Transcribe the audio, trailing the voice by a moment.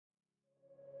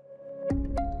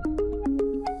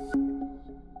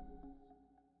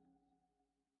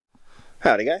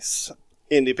Howdy guys,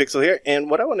 Indie Pixel here, and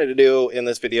what I wanted to do in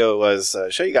this video was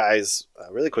show you guys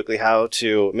really quickly how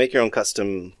to make your own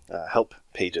custom help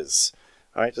pages.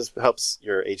 Alright, just helps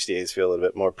your HDAs feel a little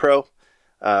bit more pro,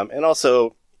 and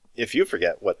also if you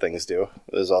forget what things do,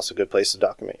 there's also a good place to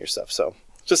document your stuff. So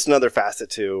just another facet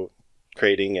to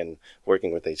creating and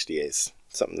working with HDAs,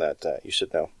 something that you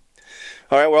should know.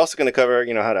 Alright, we're also going to cover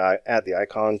how to add the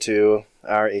icon to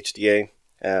our HDA.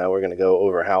 We're going to go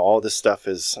over how all this stuff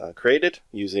is created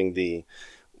using the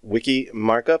Wiki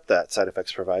markup that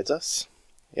SideFX provides us.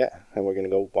 Yeah, and we're going to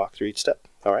go walk through each step.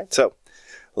 All right, so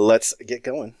let's get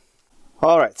going.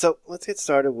 All right, so let's get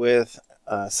started with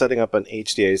setting up an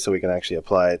HDA so we can actually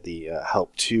apply the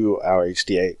help to our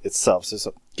HDA itself.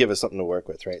 So give us something to work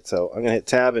with, right? So I'm going to hit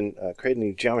Tab and create a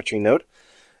new geometry node.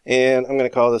 And I'm going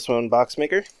to call this one Box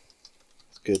Maker.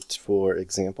 It's good for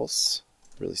examples,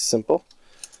 really simple.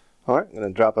 All right, I'm going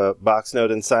to drop a box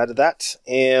node inside of that,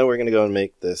 and we're going to go and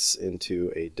make this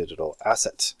into a digital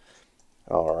asset.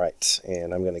 All right,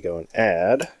 and I'm going to go and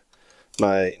add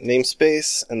my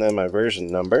namespace and then my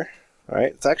version number. All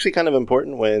right, it's actually kind of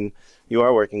important when you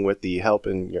are working with the help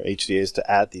in your HDAs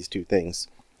to add these two things.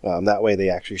 That way they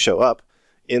actually show up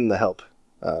in the help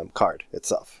card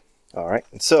itself. All right,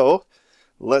 and so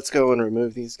let's go and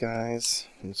remove these guys.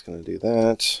 I'm just going to do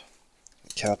that.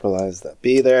 Capitalize that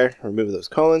B there, remove those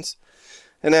colons.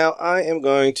 And now I am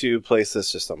going to place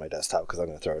this just on my desktop because I'm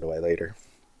going to throw it away later.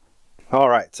 All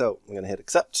right, so I'm going to hit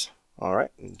accept. All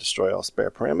right, and destroy all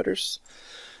spare parameters.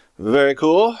 Very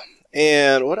cool.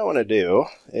 And what I want to do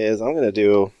is I'm going to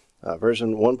do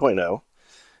version 1.0.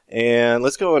 And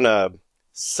let's go and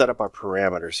set up our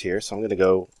parameters here. So I'm going to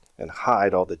go and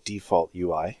hide all the default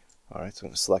UI. All right, so I'm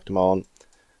going to select them all and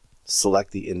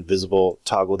select the invisible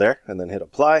toggle there and then hit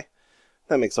apply.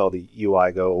 That makes all the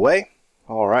UI go away.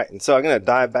 All right, and so I'm going to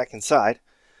dive back inside,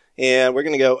 and we're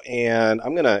going to go and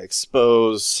I'm going to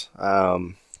expose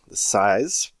the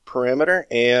size parameter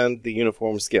and the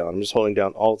uniform scale. I'm just holding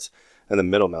down Alt and the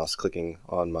middle mouse clicking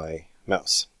on my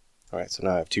mouse. All right, so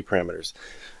now I have two parameters,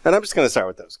 and I'm just going to start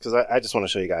with those because I just want to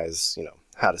show you guys,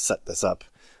 how to set this up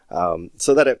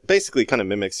so that it basically kind of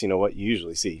mimics, what you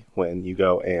usually see when you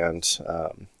go and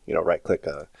right-click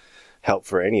help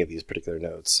for any of these particular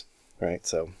nodes. Right,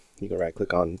 so you can right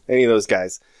click on any of those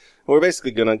guys. And we're basically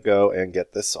going to go and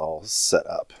get this all set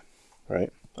up,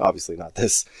 right? Obviously not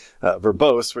this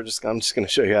verbose. I'm just going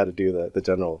to show you how to do the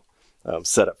general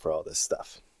setup for all this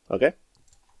stuff. Okay,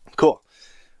 cool.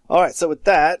 All right, so with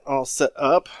that all set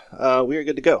up, we are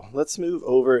good to go. Let's move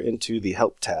over into the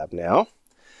Help tab now.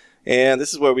 And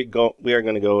this is where we are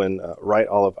going to go and write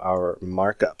all of our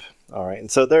markup. All right, and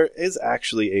so there is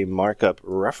actually a markup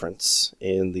reference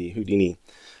in the Houdini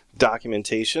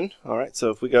documentation. All right, so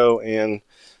if we go and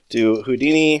do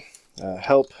Houdini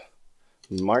help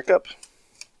markup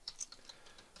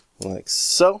like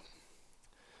so,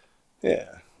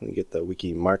 yeah, we get the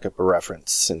Wiki markup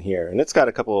reference in here, and it's got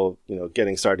a couple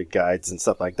getting started guides and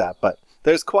stuff like that, but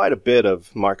there's quite a bit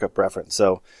of markup reference.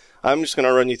 So I'm just going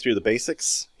to run you through the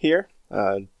basics here,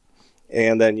 and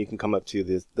then you can come up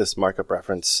to this markup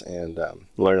reference and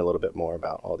learn a little bit more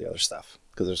about all the other stuff,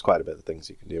 because there's quite a bit of things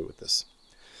you can do with this.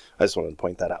 I just wanted to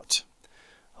point that out.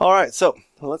 All right, so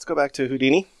let's go back to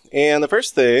Houdini. And the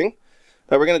first thing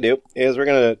that we're going to do is we're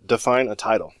going to define a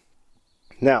title.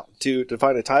 Now, to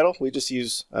define a title, we just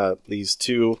use these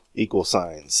two equal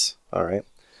signs. All right,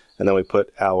 and then we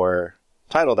put our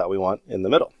title that we want in the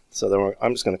middle. So then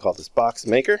I'm just going to call this Box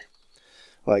Maker,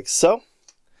 like so.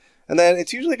 And then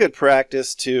it's usually good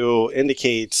practice to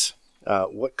indicate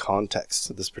what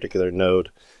context this particular node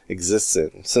exists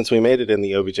in. Since we made it in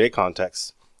the OBJ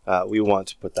context, we want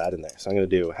to put that in there. So I'm going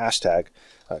to do hashtag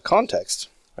context.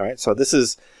 All right, so this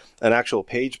is an actual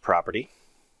page property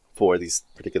for these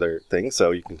particular things.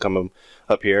 So you can come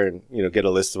up here and get a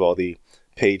list of all the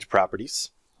page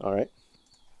properties. All right,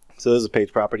 so there's a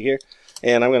page property here,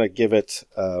 and I'm going to give it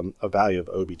a value of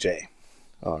OBJ.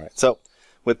 All right, so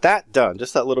with that done,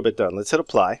 just that little bit done, let's hit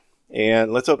apply,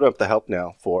 and let's open up the help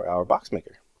now for our box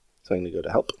maker. So I'm going to go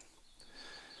to help,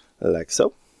 like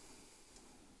so.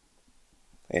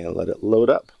 And let it load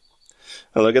up.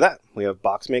 And look at that. We have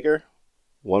Box Maker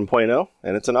 1.0,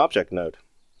 and it's an object node.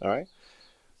 All right.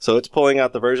 So it's pulling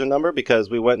out the version number because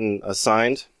we went and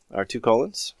assigned our two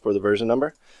colons for the version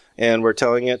number, and we're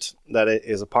telling it that it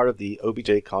is a part of the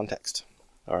OBJ context.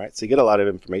 All right. So you get a lot of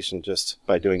information just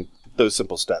by doing those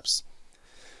simple steps.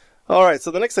 All right.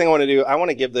 So the next thing I want to do, I want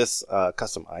to give this a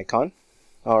custom icon.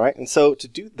 All right. And so to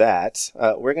do that,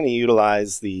 we're going to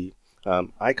utilize the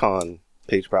icon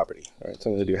page property. All right, so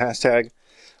I'm going to do hashtag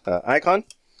icon,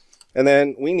 and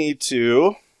then we need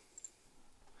to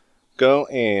go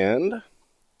and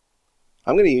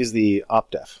I'm going to use the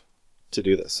opdef to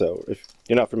do this. So if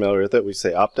you're not familiar with it, we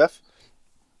say opdef,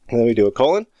 and then we do a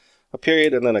colon, a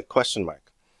period, and then a question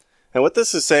mark. And what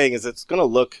this is saying is it's going to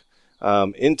look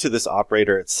into this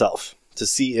operator itself to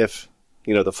see if,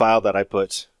 the file that I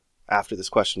put after this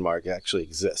question mark actually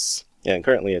exists. And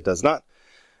currently it does not.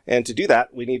 And to do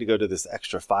that, we need to go to this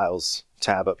extra files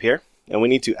tab up here, and we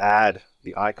need to add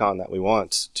the icon that we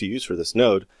want to use for this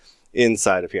node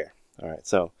inside of here. All right,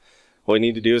 so what we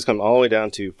need to do is come all the way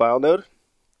down to file node,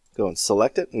 go and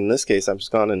select it. In this case, I've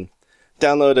just gone and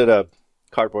downloaded a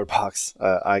cardboard box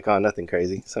icon, nothing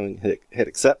crazy. So we hit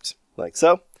accept like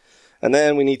so, and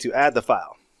then we need to add the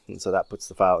file. And so that puts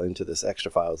the file into this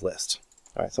extra files list.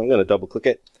 All right, so I'm going to double click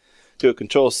it, do a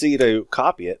Control-C to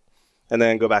copy it, and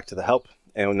then go back to the help.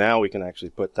 And now we can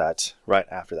actually put that right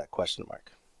after that question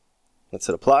mark. Let's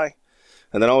hit apply.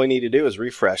 And then all we need to do is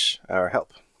refresh our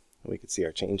help. We can see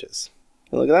our changes.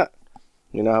 And look at that.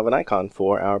 We now have an icon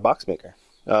for our box maker.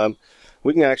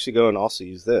 We can actually go and also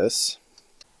use this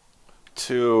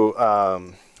to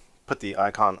put the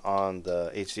icon on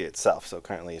the HDA itself. So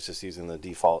currently it's just using the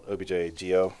default OBJ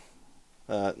Geo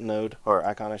node, or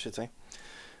icon I should say.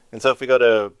 And so if we go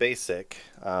to basic,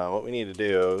 what we need to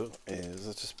do is,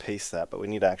 let's just paste that, but we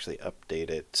need to actually update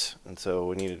it. And so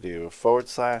we need to do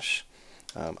 /IP,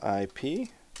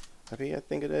 I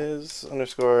think it is,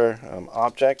 underscore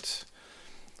object,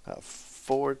 / I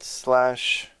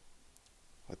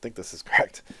think this is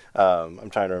correct. I'm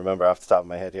trying to remember off the top of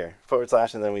my head here. /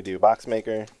 and then we do box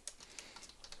maker,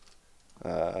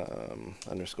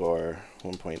 underscore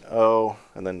 1.0,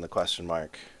 and then the question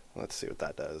mark. Let's see what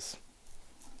that does.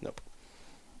 Nope.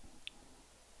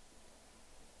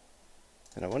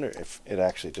 And I wonder if it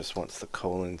actually just wants the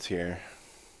colons here.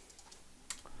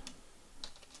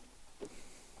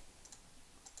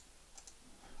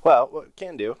 Well, what you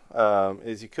can do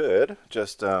is you could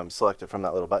just select it from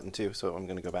that little button too. So I'm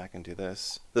going to go back and do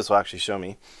this. This will actually show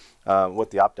me what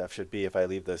the opdef should be if I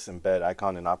leave this embed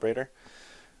icon in operator.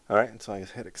 All right, so I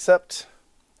hit accept,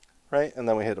 right? And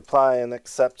then we hit apply and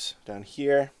accept down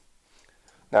here.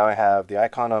 Now I have the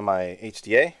icon on my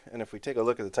HDA, and if we take a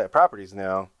look at the type properties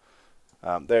now,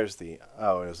 there's the,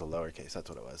 oh, it was a lowercase, that's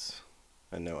what it was,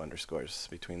 and no underscores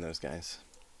between those guys.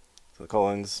 So the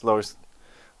colons,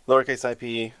 lowercase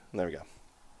IP, and there we go.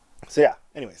 So yeah,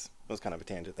 anyways, it was kind of a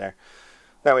tangent there.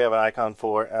 Now we have an icon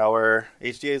for our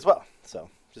HDA as well, so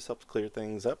just helps clear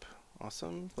things up.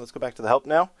 Awesome. Let's go back to the help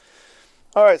now.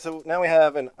 All right, so now we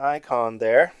have an icon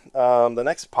there. The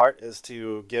next part is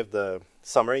to give the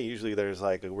summary. Usually there's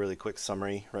like a really quick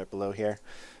summary right below here.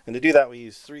 And to do that, we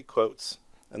use 3 quotes,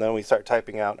 and then we start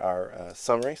typing out our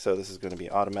summary. So this is going to be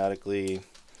automatically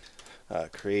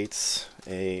creates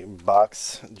a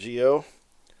box geo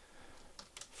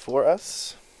for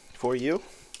us, for you.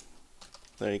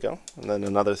 There you go. And then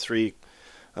another 3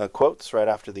 quotes right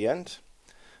after the end.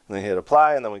 And then hit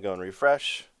apply, and then we go and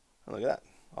refresh. And look at that.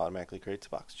 Automatically creates a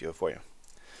box geo for you.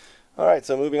 All right,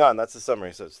 so moving on, that's the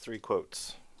summary. So it's 3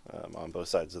 quotes on both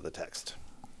sides of the text.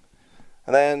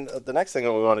 And then the next thing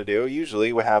that we want to do,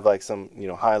 usually we have like some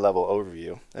high-level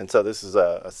overview. And so this is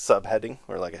a subheading,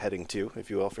 or like a heading 2, if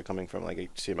you will, if you're coming from like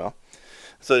HTML.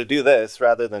 So to do this,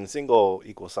 rather than single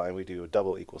equal sign, we do a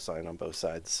double equal sign on both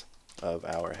sides of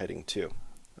our heading 2.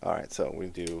 All right, so we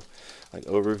do like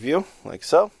overview, like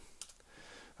so.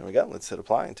 There we go. Let's hit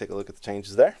apply and take a look at the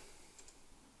changes there.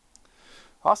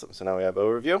 Awesome. So now we have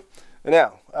overview. And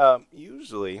now,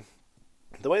 usually,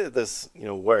 the way that this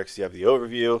works, you have the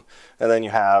overview, and then you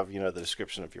have the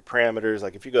description of your parameters.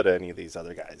 Like if you go to any of these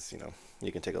other guys,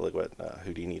 you can take a look at what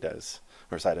Houdini does,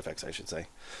 or side effects, I should say.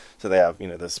 So they have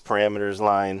this parameters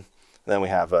line. And then we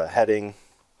have a heading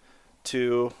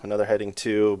 2, another heading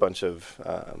 2, a bunch of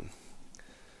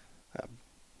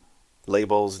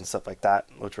labels and stuff like that,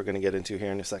 which we're going to get into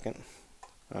here in a second.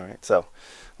 All right, so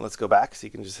let's go back. So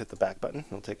you can just hit the back button.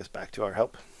 It'll take us back to our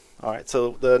help. All right,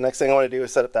 so the next thing I want to do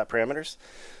is set up that parameters.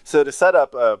 So to set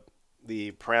up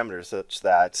the parameters such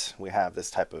that we have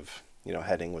this type of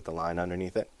heading with the line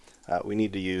underneath it, we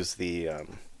need to use the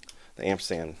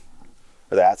ampersand,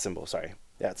 or the @ symbol. Sorry,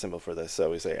 the @ symbol for this.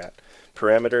 So we say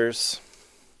parameters,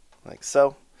 like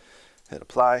so. Hit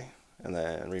apply, and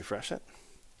then refresh it.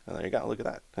 And there you go, look at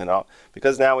that. And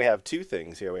because now we have 2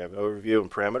 things here, we have overview and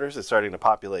parameters, it's starting to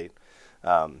populate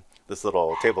this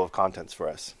little table of contents for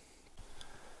us.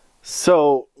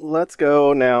 So let's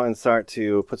go now and start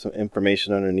to put some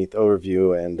information underneath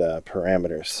overview and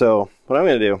parameters. So what I'm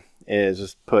going to do is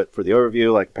just put for the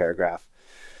overview like paragraph.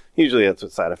 Usually that's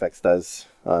what side effects does.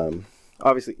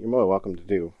 Obviously you're more welcome to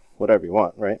do whatever you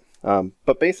want, right?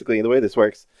 But basically the way this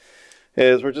works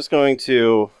is we're just going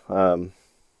to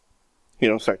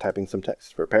start typing some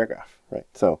text for a paragraph, right?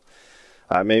 So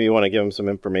maybe you want to give them some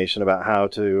information about how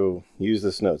to use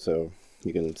this note. So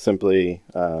you can simply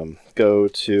go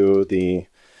to the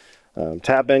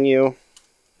tab menu,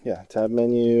 tab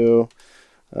menu,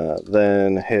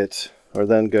 then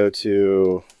go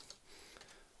to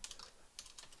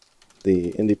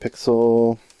the Indie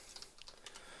Pixel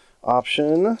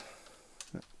option.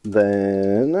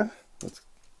 Then let's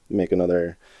make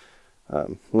another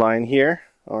line here.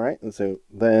 All right, and so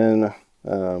then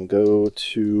go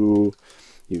to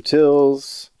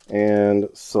Utils and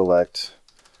select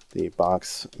the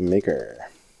box maker.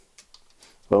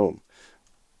 Boom.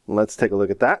 Let's take a look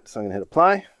at that. So I'm going to hit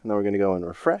apply, and then we're going to go and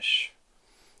refresh.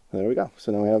 There we go.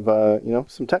 So now we have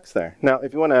some text there. Now,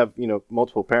 if you want to have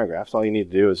multiple paragraphs, all you need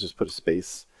to do is just put a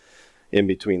space in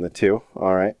between the two.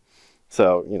 All right.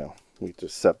 So we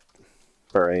just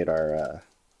separate our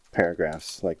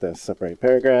paragraphs like this. Separate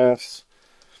paragraphs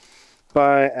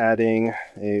by adding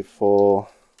a full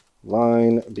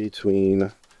line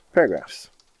between paragraphs.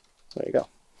 There you go.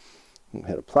 And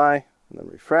hit apply and then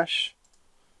refresh.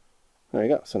 There you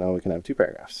go. So now we can have 2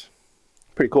 paragraphs.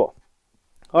 Pretty cool.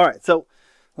 All right. So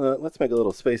let's make a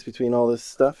little space between all this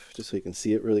stuff just so you can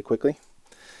see it really quickly.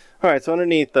 All right. So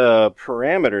underneath the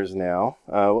parameters now,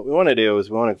 what we want to do is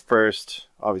we want to first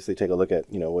obviously take a look at,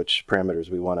 which parameters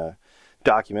we want to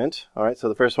document. All right. So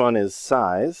the first one is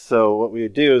size. So what we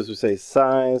would do is we say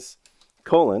size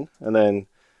colon and then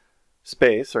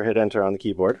space or hit enter on the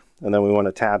keyboard. And then we want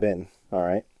to tab in. All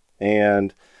right.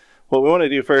 And what we want to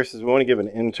do first is we want to give an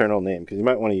internal name because you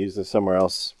might want to use this somewhere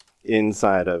else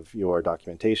inside of your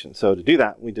documentation. So to do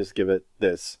that, we just give it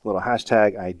this little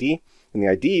hashtag ID. And the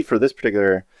ID for this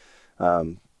particular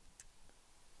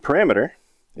parameter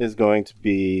is going to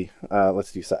be,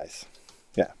 let's do size.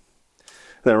 Yeah.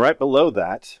 And then right below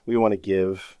that, we want to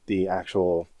give the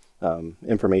actual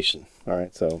information. All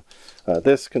right. So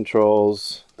this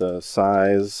controls the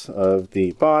size of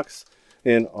the box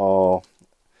in all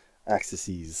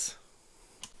axes.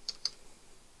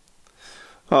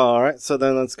 All right, so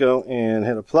then let's go and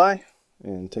hit apply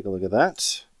and take a look at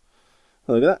that.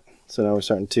 Look at that. So now we're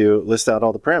starting to list out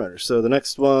all the parameters. So the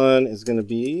next one is going to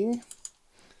be,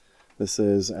 this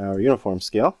is our uniform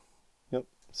scale. Yep.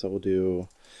 So we'll do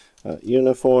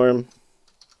uniform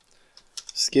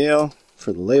scale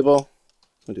for the label.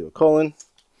 We'll do a colon.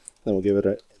 Then we'll give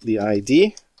it the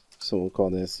ID. So we'll call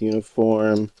this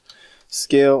uniform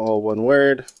scale, all one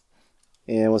word.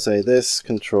 And we'll say this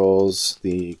controls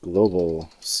the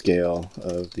global scale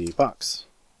of the box.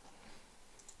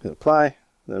 Hit apply,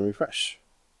 then refresh.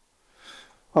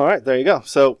 All right, there you go.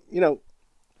 So,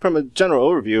 from a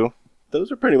general overview,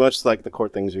 those are pretty much like the core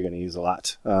things you're going to use a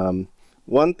lot.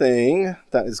 One thing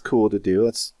that is cool to do,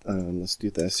 let's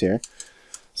do this here.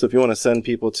 So if you want to send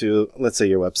people to, let's say,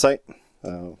 your website,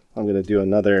 I'm going to do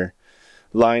another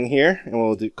line here, and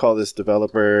we'll call this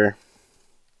developer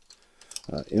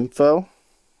info.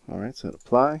 All right, so hit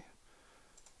apply.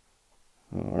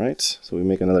 All right, so we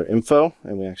make another info,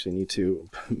 and we actually need to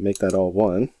make that all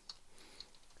one.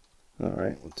 All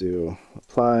right, we'll do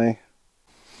apply.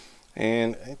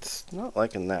 And it's not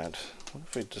liking that. What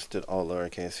if we just did all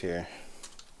lowercase here?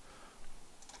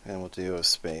 And we'll do a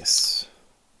space.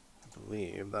 I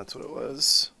believe that's what it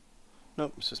was.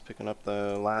 Nope, it's just picking up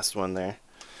the last one there.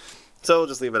 So we'll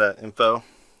just leave it at info,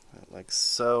 like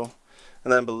so.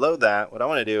 And then below that, what I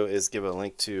want to do is give a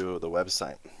link to the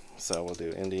website. So we'll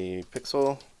do Indie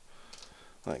Pixel,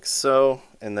 like so.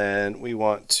 And then we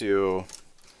want to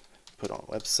put on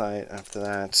website after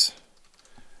that.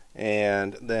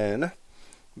 And then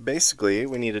basically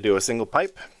we need to do a single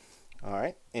pipe. All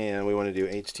right. And we want to do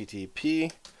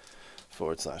http /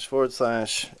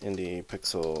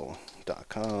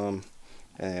 indiepixel.com.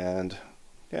 And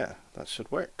yeah, that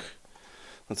should work.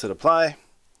 Let's hit apply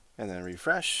and then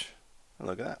refresh. And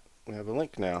look at that. We have a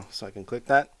link now. So I can click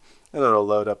that and it'll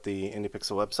load up the Indie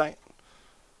Pixel website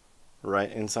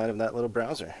right inside of that little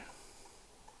browser.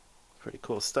 Pretty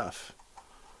cool stuff.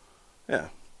 Yeah.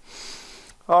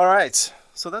 All right.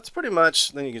 So that's pretty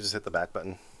much, then you can just hit the back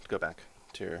button to go back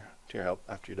to your help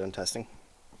after you're done testing.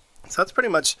 So that's pretty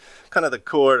much kind of the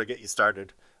core to get you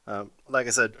started. Like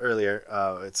I said earlier,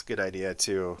 it's a good idea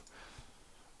to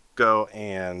go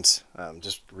and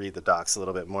just read the docs a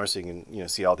little bit more so you can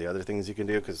see all the other things you can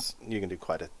do, because you can do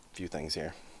quite a few things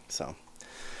here. So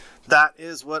that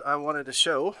is what I wanted to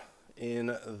show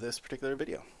in this particular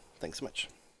video. Thanks so much.